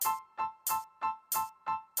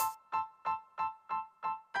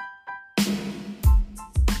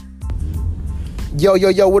Yo,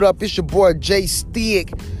 what up? It's your boy Jay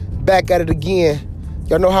Stick, back at it again.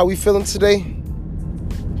 Y'all know how we feeling today?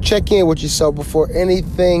 Check in with yourself before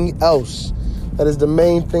anything else. That is the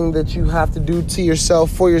main thing that you have to do to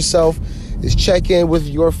yourself, for yourself, is check in with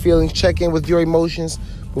your feelings, check in with your emotions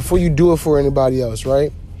before you do it for anybody else,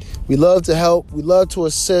 right? We love to help, we love to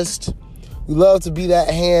assist, we love to be that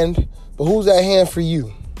hand, but who's that hand for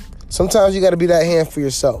you? Sometimes you got to be that hand for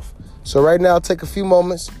yourself. So right now, take a few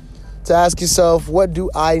moments to ask yourself, what do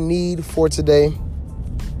I need for today?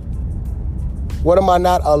 What am I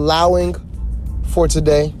not allowing for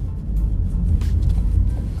today?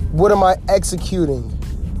 What am I executing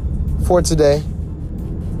for today?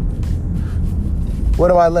 What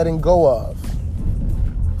am I letting go of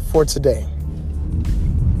for today?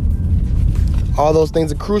 All those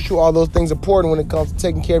things are crucial. All those things are important when it comes to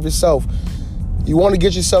taking care of yourself. You want to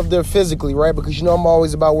get yourself there physically, right? Because you know I'm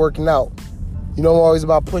always about working out. You know I'm always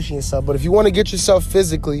about pushing yourself. But if you want to get yourself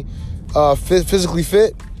physically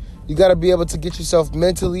fit, you got to be able to get yourself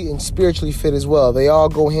mentally and spiritually fit as well. They all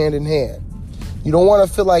go hand in hand. You don't want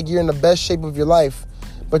to feel like you're in the best shape of your life,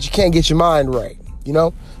 but you can't get your mind right. You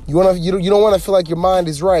know, you don't want to feel like your mind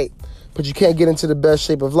is right, but you can't get into the best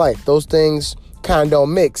shape of life. Those things kind of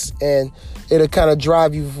don't mix, and it'll kind of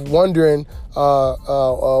drive you wondering,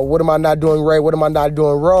 what am I not doing right? What am I not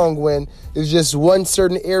doing wrong? When it's just one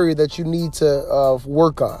certain area that you need to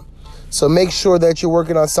work on. So make sure that you're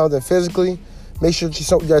working on something physically. Make sure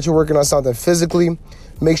that you're working on something physically.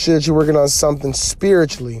 Make sure that you're working on something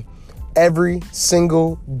spiritually every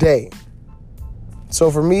single day.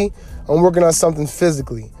 So for me, I'm working on something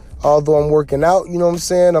physically. Although I'm working out, you know what I'm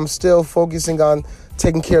saying? I'm still focusing on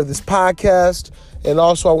taking care of this podcast. And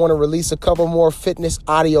also I want to release a couple more fitness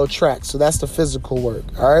audio tracks. So that's the physical work,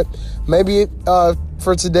 all right? Maybe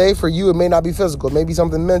for today, for you, it may not be physical. It may be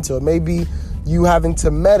something mental. It may be you having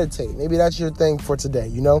to meditate. Maybe that's your thing for today,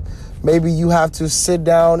 you know? Maybe you have to sit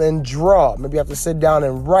down and draw. Maybe you have to sit down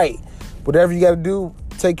and write. Whatever you got to do,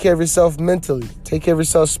 take care of yourself mentally. Take care of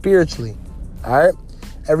yourself spiritually, all right?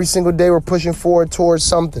 Every single day we're pushing forward towards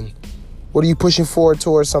something. What are you pushing forward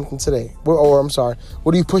towards something today? What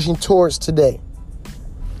are you pushing towards today?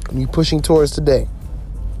 What are you pushing towards today?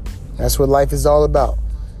 That's what life is all about.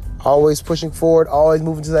 Always pushing forward, always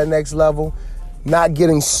moving to that next level, not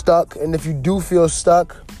getting stuck. And if you do feel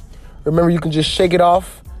stuck, remember you can just shake it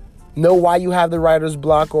off. Know why you have the writer's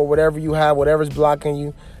block or whatever you have, whatever's blocking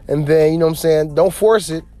you. And then, you know what I'm saying, don't force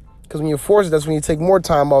it. Because when you force it, that's when you take more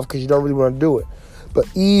time off because you don't really want to do it. But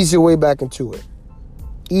ease your way back into it.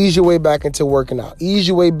 Ease your way back into working out. Ease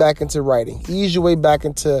your way back into writing. Ease your way back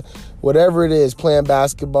into whatever it is, playing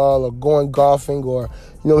basketball or going golfing or,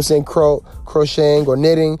 you know what I'm saying, crocheting or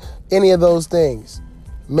knitting, any of those things.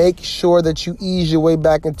 Make sure that you ease your way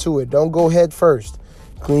back into it. Don't go head first.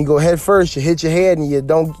 When you go head first, you hit your head and you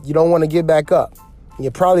don't want to get back up.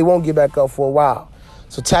 You probably won't get back up for a while.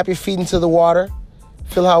 So tap your feet into the water.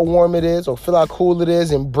 Feel how warm it is or feel how cool it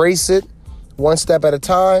is. Embrace it one step at a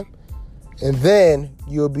time. And then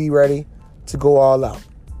you'll be ready to go all out.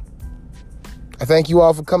 I thank you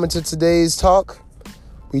all for coming to today's talk.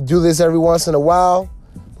 We do this every once in a while,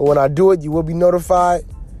 but when I do it, you will be notified.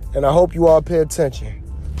 And I hope you all pay attention.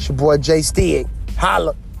 It's your boy Jay Stick.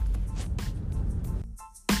 Holla.